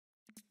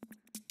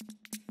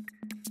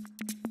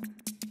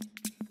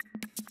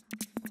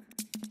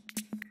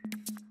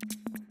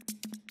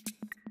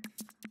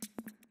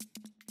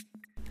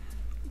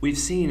We've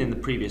seen in the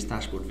previous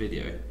dashboard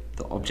video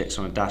that objects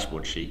on a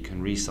dashboard sheet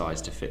can resize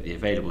to fit the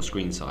available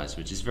screen size,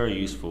 which is very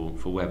useful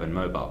for web and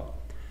mobile.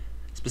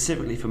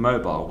 Specifically for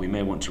mobile, we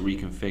may want to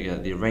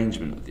reconfigure the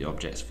arrangement of the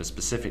objects for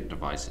specific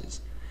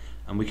devices,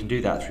 and we can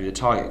do that through the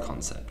target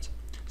concept.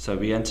 So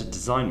we enter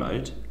design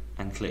mode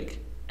and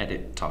click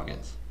Edit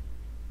Targets.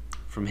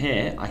 From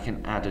here, I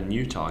can add a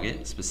new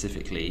target,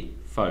 specifically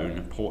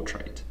phone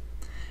portrait,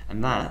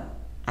 and that,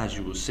 as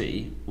you will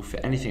see, will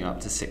fit anything up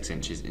to 6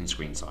 inches in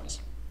screen size.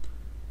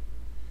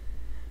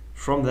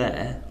 From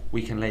there,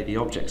 we can lay the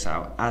objects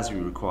out as we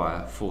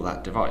require for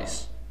that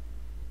device.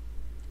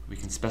 We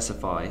can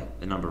specify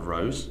the number of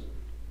rows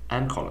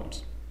and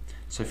columns.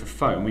 So for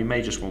phone, we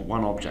may just want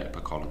one object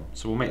per column.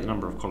 So we'll make the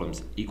number of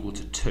columns equal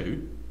to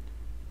 2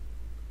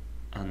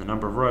 and the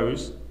number of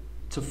rows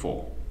to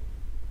 4.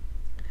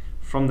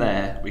 From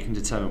there, we can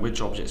determine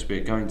which objects we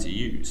are going to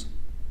use.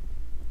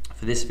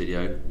 For this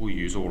video, we'll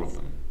use all of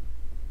them.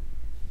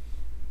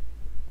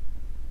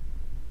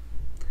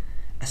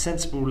 A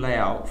sensible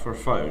layout for a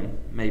phone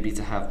may be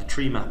to have the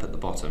tree map at the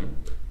bottom.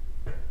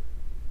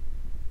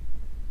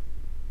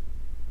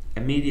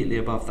 Immediately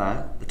above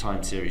that, the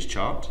time series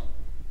chart.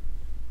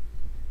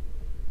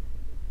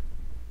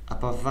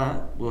 Above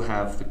that, we'll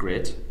have the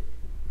grid.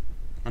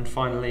 And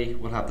finally,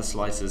 we'll have the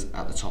slicers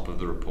at the top of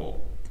the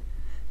report.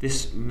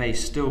 This may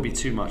still be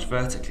too much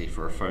vertically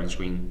for a phone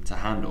screen to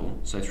handle,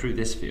 so through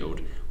this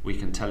field, we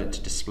can tell it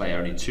to display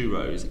only 2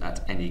 rows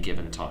at any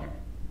given time.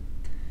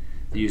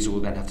 The user will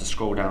then have to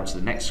scroll down to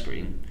the next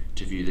screen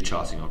to view the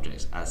charting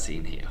objects as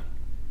seen here.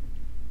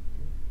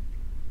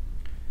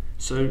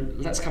 So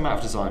let's come out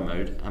of design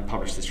mode and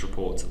publish this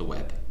report to the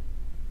web.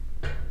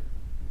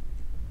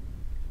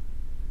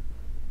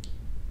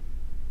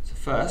 So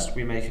first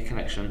we make a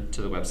connection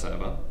to the web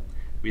server.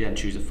 We then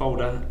choose a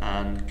folder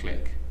and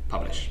click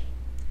Publish.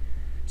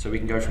 So we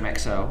can go from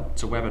Excel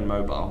to web and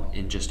mobile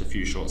in just a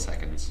few short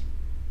seconds.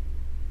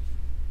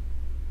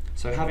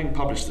 So having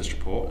published this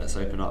report, let's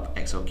open up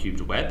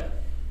XLCubed Web.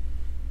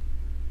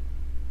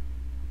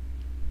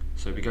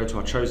 So we go to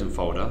our chosen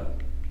folder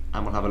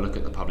and we'll have a look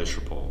at the published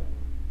report.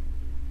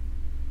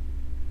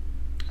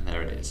 And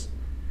there it is.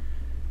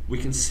 We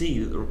can see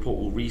that the report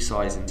will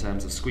resize in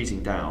terms of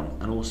squeezing down,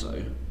 and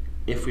also,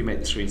 if we make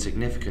the screen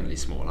significantly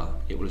smaller,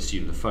 it will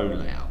assume the phone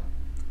layout.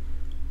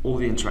 All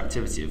the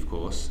interactivity, of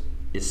course,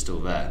 is still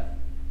there.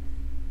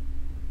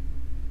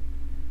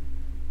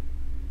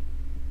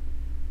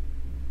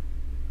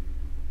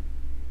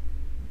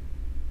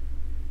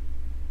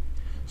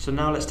 So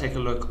now let's take a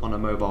look on a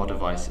mobile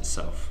device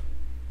itself.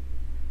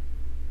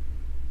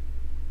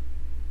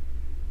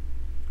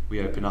 We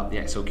open up the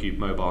XLCubed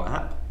mobile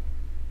app,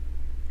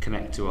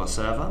 connect to our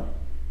server.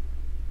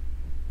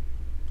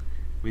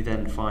 We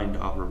then find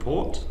our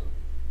report,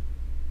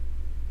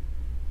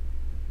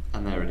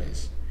 and there it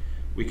is.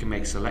 We can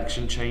make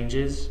selection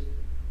changes.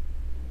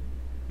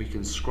 We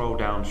can scroll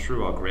down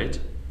through our grid,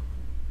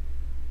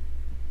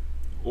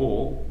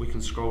 or we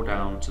can scroll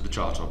down to the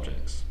chart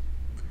objects.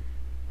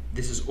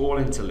 This is all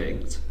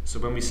interlinked, so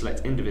when we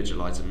select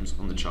individual items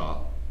on the chart,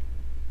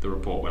 the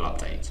report will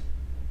update.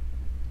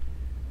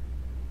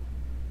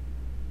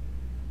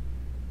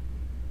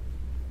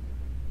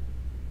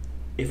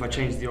 If I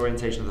change the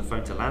orientation of the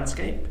phone to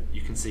landscape,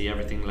 you can see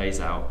everything lays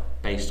out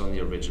based on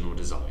the original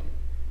design.